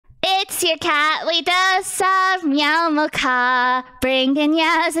It's your catly dose of Meowmoka, bringing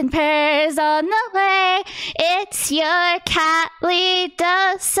yes and purrs on the way. It's your catly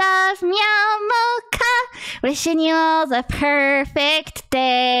dose of Meowmoka, wishing you all the perfect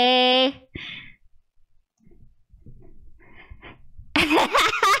day.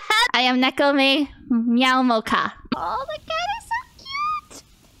 I am Nekomei Meowmoka. Oh, the cat is so cute!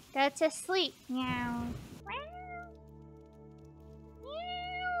 Go to sleep. Meow. Meow.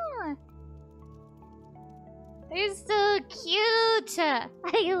 They're so cute.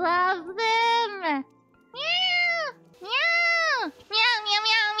 I love them. Meow. Meow. Meow, meow,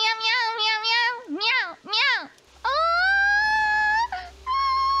 meow, meow, meow, meow, meow, meow, meow. Oh!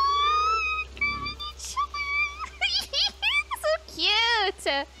 So cute.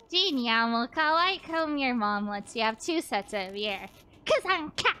 Gee, Meowmoka, why come your mom lets you have 2 sets of ear? 'Cause I'm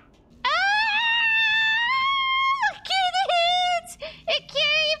a cat. Look at it! A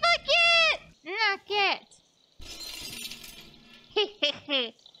carry bucket! Knock it!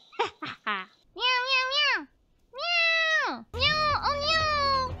 Meow, meow, meow! Meow! Meow! Oh,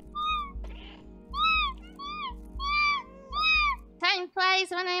 meow! Time flies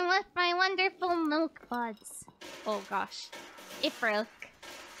when I'm with my wonderful milk buds. Oh gosh. It broke.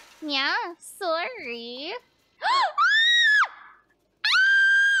 Yeah, sorry.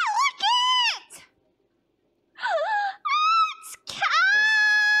 Look it! It's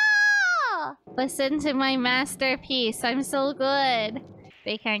cow! Listen to my masterpiece. I'm so good.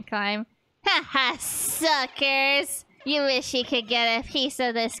 They can't climb. Haha, suckers! You wish you could get a piece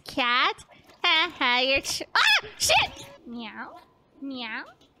of this cat? Haha, you're ah! Shit! Meow. Meow.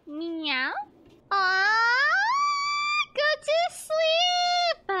 Meow. Aww! Go to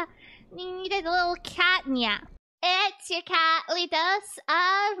sleep! You need a little cat meow. It's your catly dose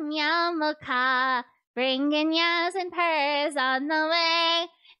of Meowmoka, bringing meows and purrs on the way.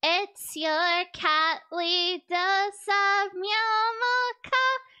 It's your catly dose of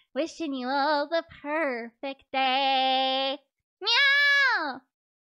Meowmoka, wishing you all the perfect day.